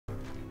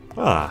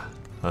Ah,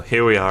 well,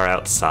 here we are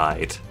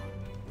outside.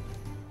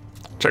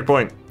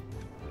 Checkpoint.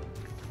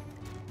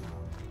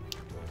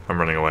 I'm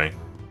running away.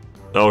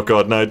 Oh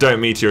god, no, don't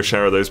Meteor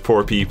Shower those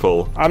poor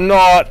people. I'm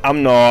not.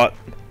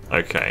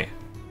 Okay.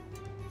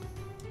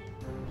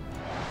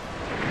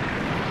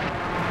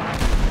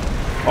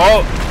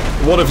 Oh!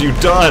 What have you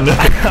done?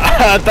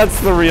 That's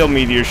the real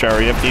Meteor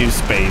Shower, you have to use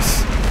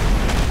space.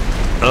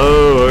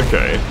 Oh,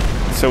 okay.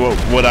 So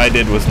what I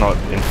did was not,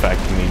 in fact,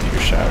 a Meteor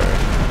Shower.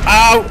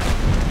 Ow!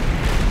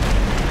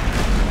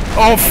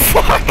 Oh,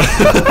 fuck!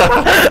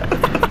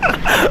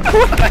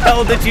 What the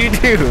hell did you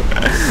do?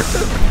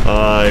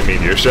 I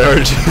Meteor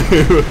Showered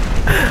you.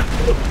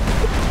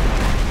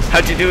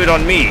 How'd you do it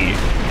on me?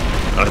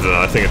 I don't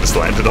know, I think it just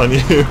landed on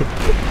you.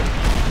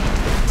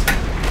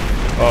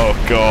 Oh,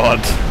 God.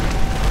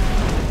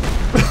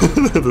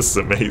 This is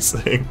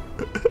amazing.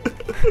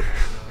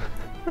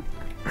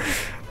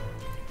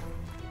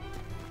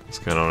 What's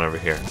going on over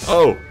here?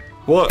 Oh!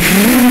 What?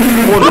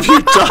 What have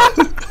you done?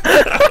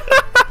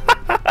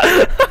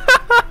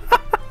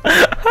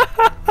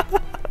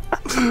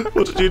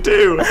 What did you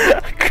do?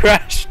 I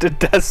crashed the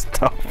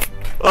desktop.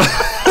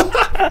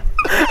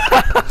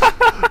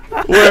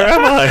 Where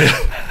am I?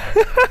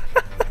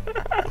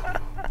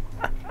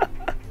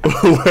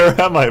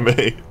 Where am I,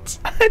 mate?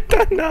 I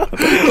don't know.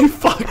 You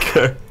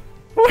fucker.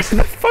 Where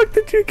the fuck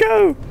did you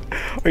go?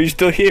 Are you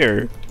still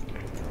here?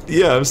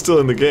 Yeah, I'm still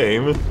in the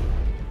game.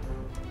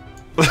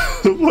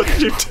 What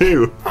did you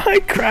do? I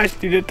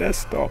crashed you to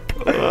desktop.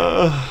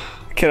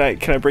 Can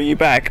I bring you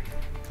back?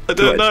 I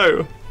don't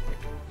know.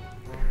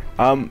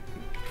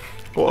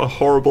 What a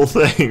horrible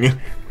thing.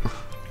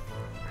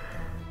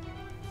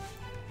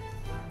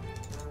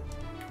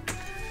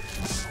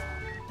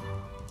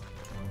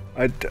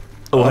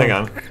 Oh, hang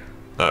on.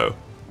 Oh.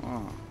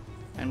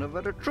 And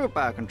over the troop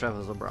I can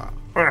travel abroad.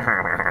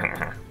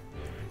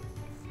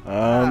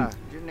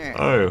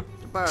 Oh,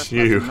 it's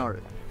you.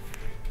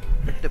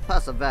 The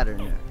pass of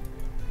veteran.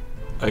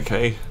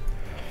 Okay.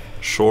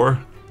 Sure.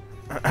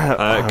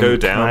 Go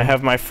down. I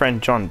have my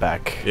friend Jon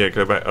back. Yeah,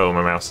 go back. Oh,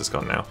 my mouse is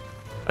gone now.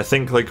 I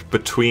think, like,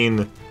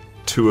 between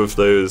two of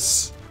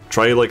those...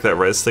 Try, like, that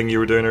res thing you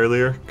were doing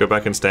earlier. Go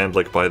back and stand,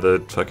 like, by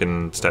the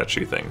fucking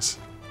statue things.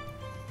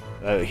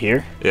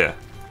 Here? Yeah.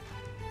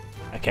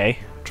 Okay.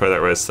 Try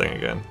that res thing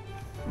again.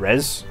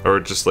 Res? Or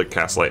just, like,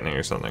 cast lightning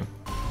or something.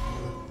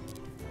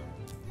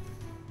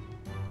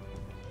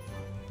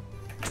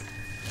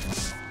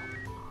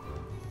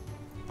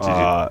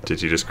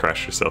 Did you just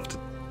crash yourself to...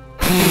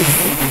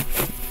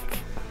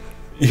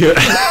 Yeah.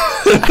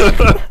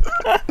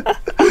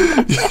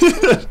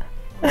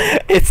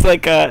 It's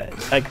like an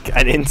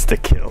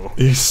insta kill.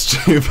 You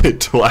stupid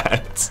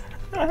twat.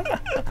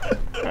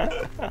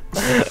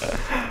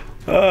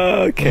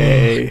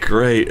 Okay.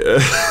 Great.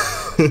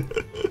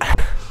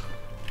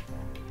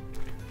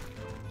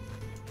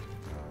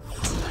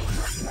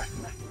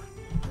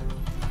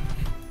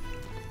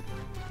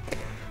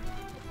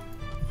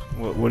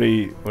 What are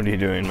you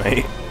doing,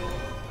 mate?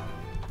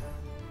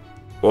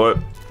 What?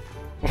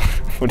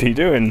 What are you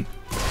doing?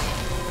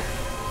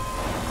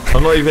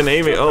 I'm not even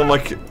aiming. Oh my!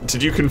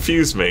 Did you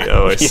confuse me?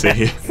 Oh, I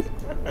see.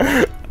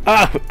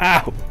 Ow!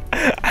 Ow!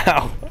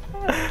 Ow!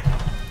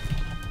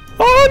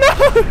 Oh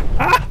no!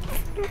 Ah.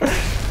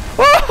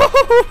 Oh!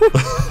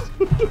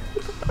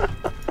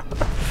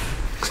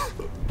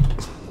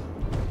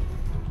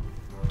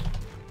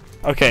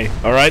 Okay.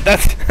 All right.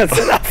 That's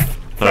enough.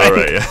 All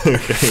right. Yeah.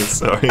 Okay.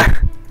 Sorry.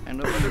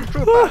 And over the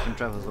troop I can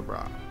travel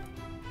abroad.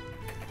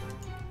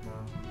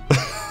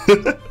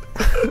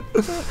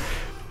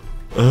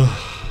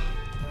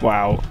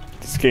 Wow,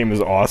 this game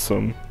is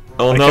awesome.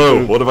 Oh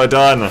no, what have I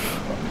done?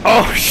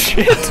 Oh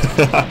shit!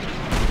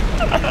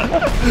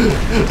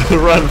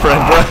 Run, friend,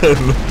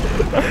 run!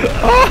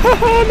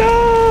 Oh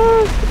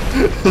no!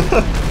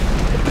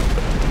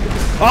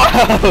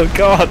 Oh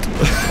god!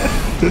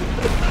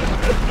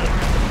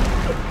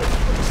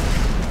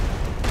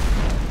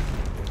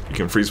 You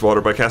can freeze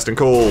water by casting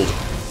cold.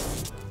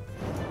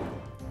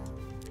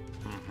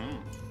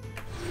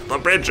 The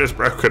bridge is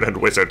broken and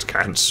wizards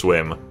can't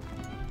swim.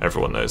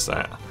 Everyone knows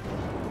that.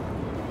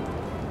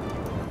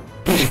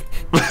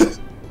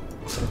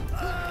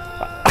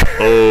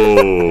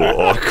 Oh,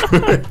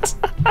 awkward.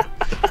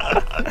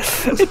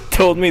 It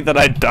told me that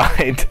I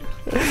died.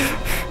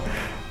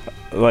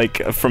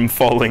 Like, from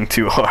falling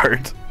too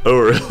hard. Oh,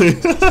 really?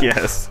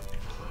 Yes.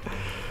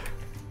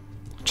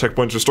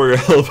 Checkpoints restore your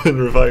health and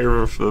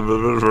revive.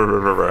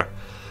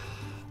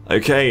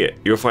 Okay,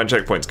 you'll find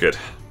checkpoints good.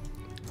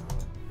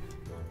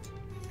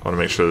 I want to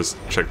make sure this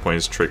checkpoint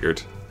is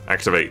triggered.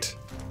 Activate.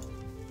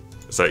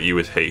 Is that you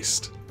with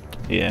haste?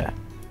 Yeah.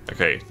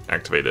 Okay,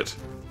 activate it.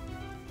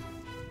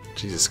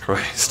 Jesus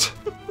Christ.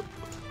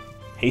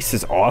 Haste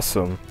is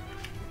awesome.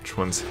 Which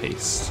one's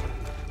haste?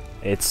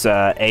 It's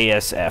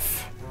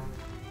ASF.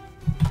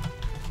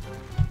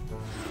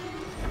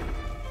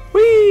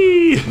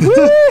 Whee!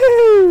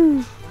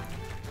 Woo!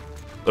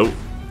 Oh.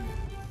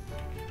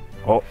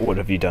 Oh, what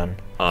have you done?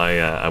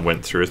 I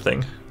went through a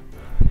thing.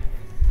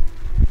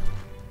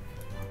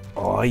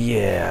 Oh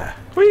yeah.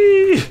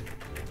 Whee!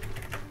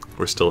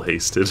 we're still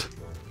hasted.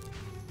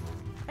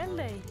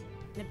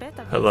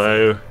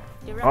 Hello.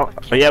 Oh,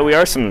 yeah, we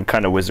are some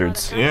kind of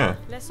wizards. Yeah.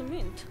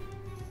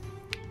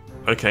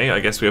 Okay,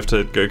 I guess we have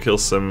to go kill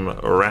some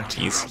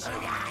ratties.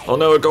 Oh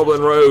no, a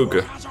goblin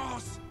rogue!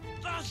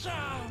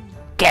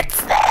 Get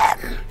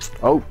them!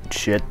 Oh,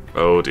 shit.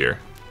 Oh dear.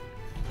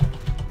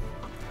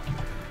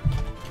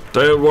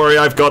 Don't worry,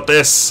 I've got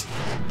this!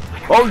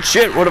 Oh,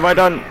 shit, what have I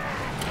done?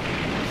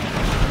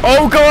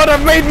 Oh god,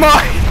 I've made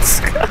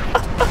mines!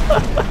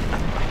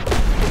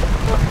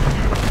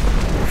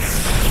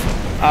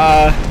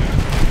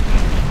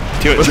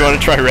 Do you want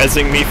to try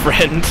rezzing me,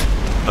 friend?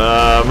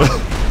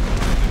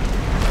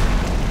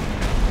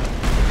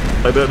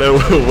 I don't know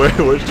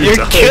what did you You're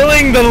die?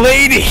 killing the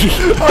lady!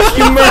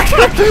 You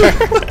murdered her!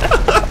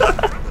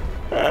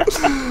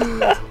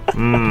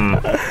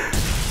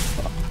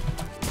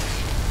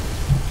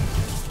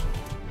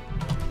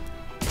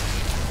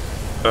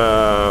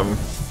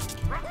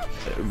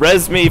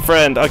 Res me,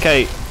 friend.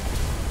 Okay.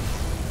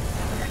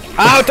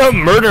 Ow! Don't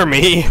murder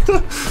me.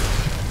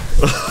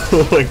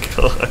 Oh my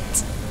god.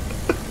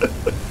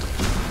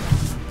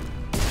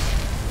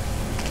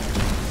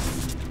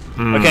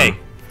 Okay.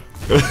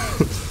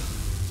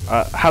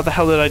 How the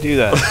hell did I do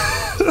that?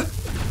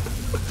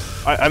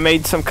 I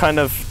made some kind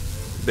of...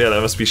 Yeah,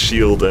 that must be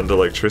shield and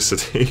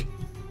electricity.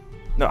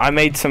 No, I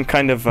made some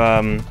kind of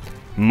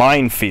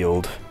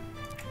minefield.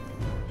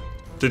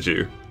 Did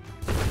you?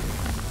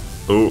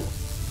 Oh.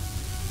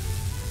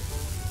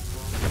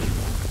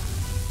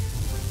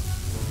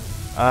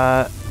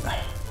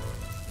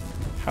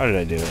 How did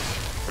I do it?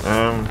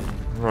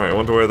 Right, I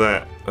wonder where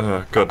that...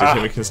 God, do you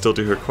think we can still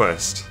do her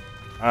quest?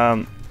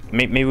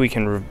 Maybe we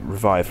can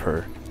revive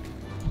her.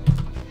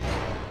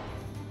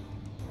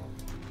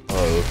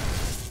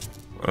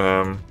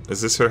 Oh.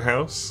 Is this her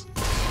house?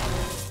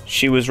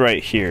 She was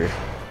right here.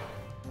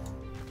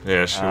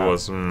 Yeah, she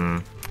was.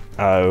 Oh.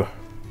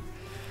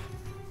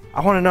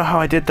 I want to know how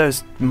I did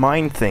those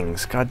mine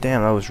things. God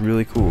damn, that was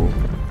really cool.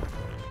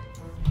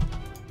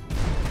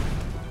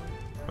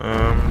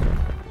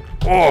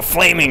 Oh,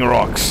 flaming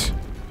rocks!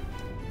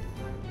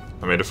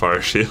 I made a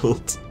fire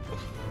shield.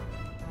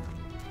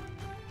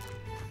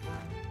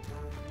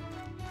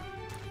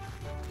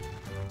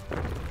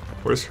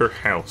 Where's her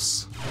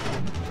house?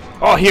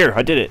 Oh, here,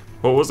 I did it.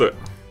 What was it?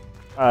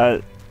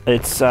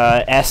 It's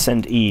S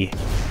and E.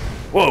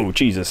 Whoa,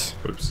 Jesus.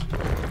 Oops.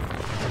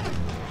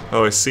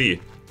 Oh, I see.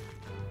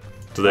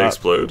 Do they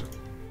explode?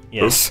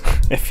 Yes.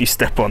 If you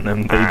step on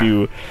them, they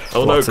do.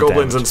 Oh no, lots of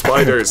goblins and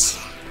damage. spiders!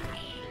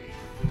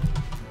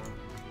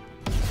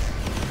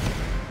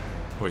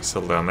 Wait,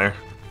 settle down there.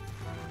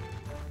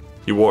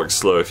 You walk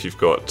slow if you've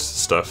got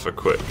stuff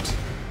equipped.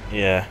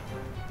 Yeah.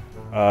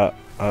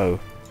 Oh.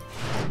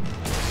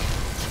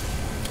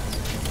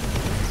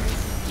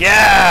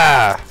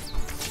 Yeah!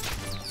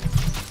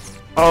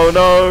 Oh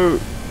no!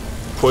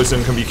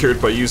 Poison can be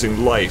cured by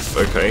using life,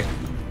 okay.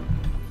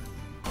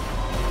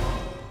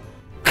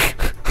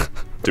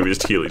 Do we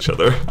just heal each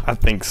other? I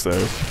think so.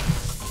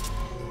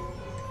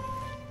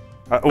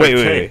 Wait,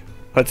 Okay.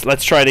 wait.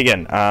 Let's try it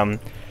again.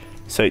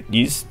 So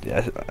use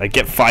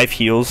get 5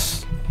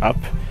 heals up,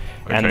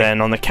 and Okay.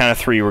 then on the count of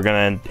 3, we're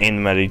gonna aim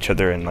them at each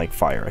other and like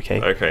fire.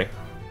 Okay. Okay.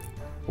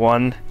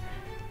 1,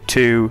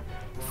 2,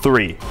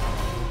 3.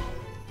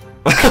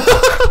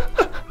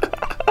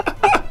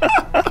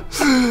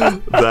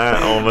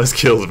 That almost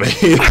killed me.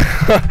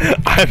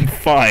 I'm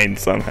fine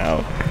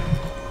somehow.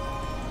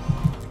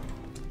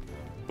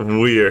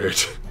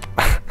 Weird.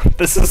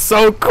 This is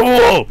so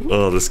cool.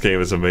 Oh, this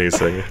game is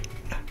amazing.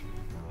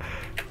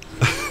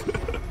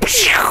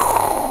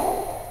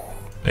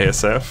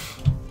 ASF?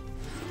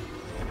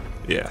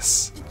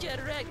 Yes.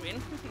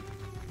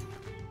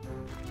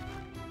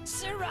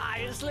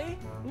 Seriously?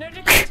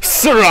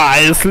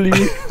 Seriously?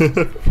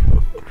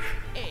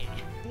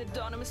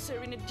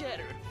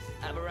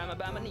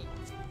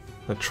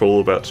 A troll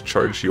about to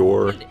charge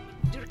your...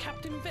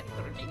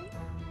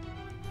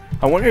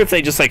 I wonder if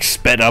they just like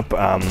sped up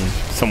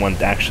someone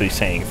actually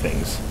saying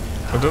things.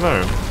 I don't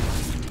know.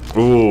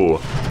 Ooh,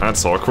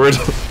 that's awkward.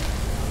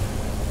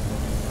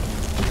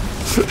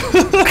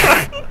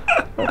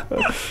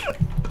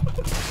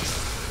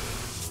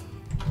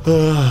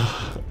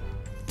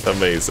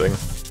 Amazing.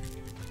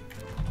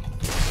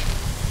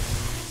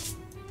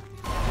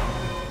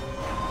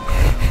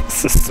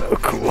 This is so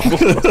cool.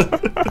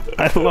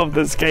 I love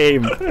this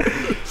game.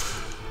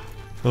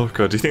 Oh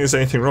god, do you think there's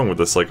anything wrong with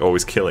this, like,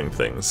 always killing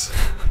things?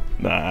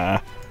 Nah.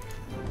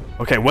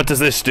 Okay, what does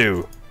this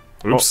do?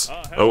 Oops.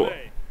 Oh,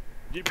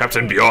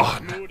 Captain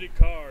Bjorn.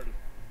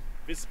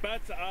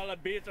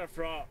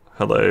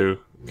 Hello,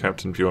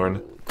 Captain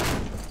Bjorn.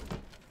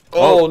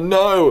 Oh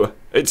no!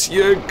 It's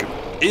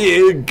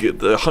Ig,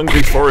 the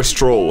hungry forest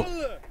troll.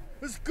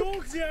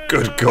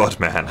 Good god,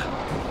 man.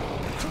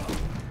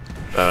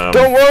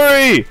 Don't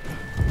worry!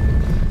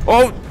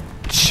 Oh,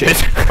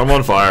 shit. I'm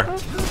on fire.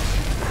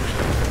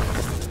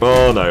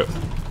 Oh no.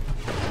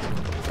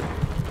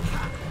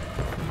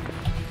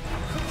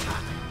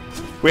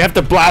 We have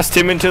to blast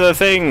him into the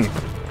thing.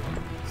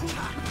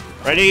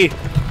 Ready?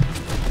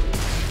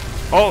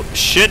 Oh,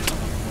 shit!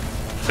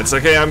 It's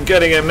okay, I'm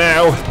getting him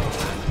now.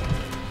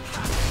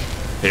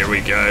 Here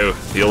we go.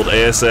 The old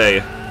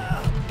ASA.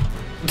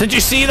 Did you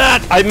see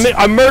that?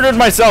 I murdered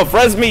myself.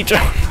 Res me,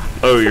 Jon.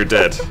 Oh, you're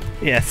dead.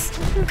 Yes.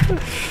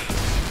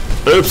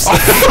 Oops.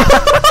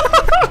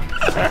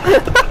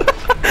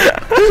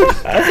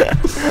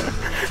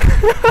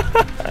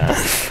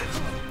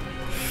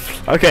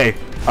 Okay,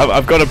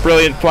 I've got a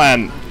brilliant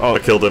plan. Oh, I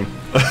killed him.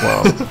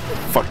 well,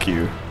 fuck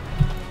you.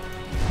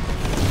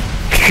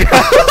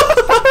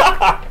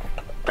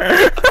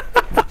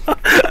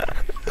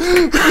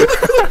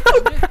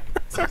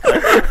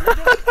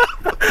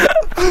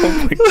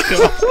 Oh my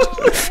god.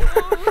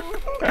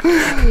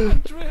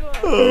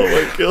 Oh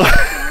my god.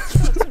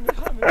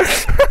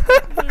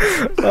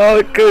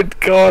 Oh, good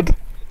god.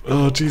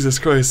 Oh, Jesus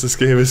Christ, this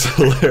game is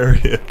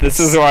hilarious. This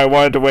is why I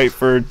wanted to wait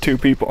for 2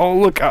 people. Oh,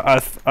 look,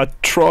 a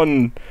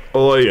Tron.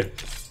 Oi.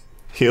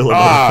 Heal him,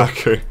 Ah.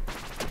 motherfucker.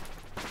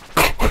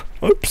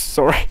 Oops,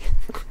 sorry.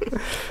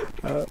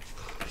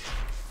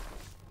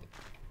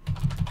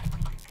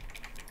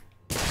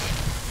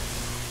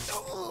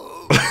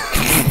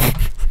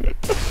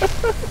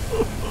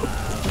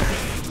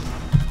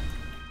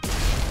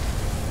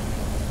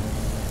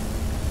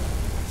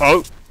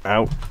 Oh,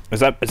 ow. Is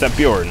that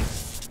Bjorn?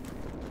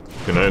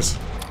 Who knows?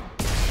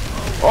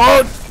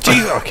 Oh,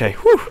 jeez. Okay.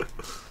 Whew.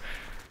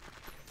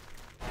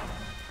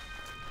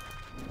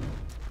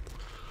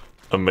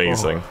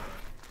 Amazing.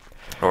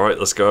 Alright,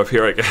 let's go up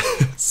here, I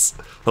guess.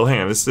 Oh,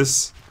 hang on, is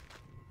this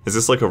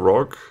like a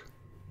rock?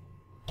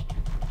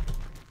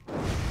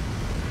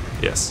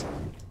 Yes.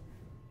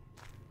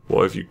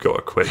 What have you got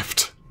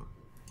equipped?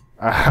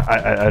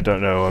 I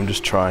don't know. I'm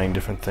just trying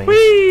different things.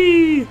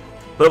 Whee!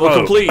 Level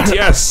complete,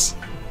 yes!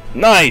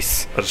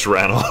 Nice! I just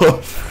ran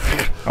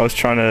off. I was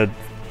trying to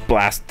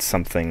blast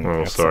something.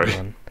 Oh, at sorry.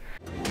 someone.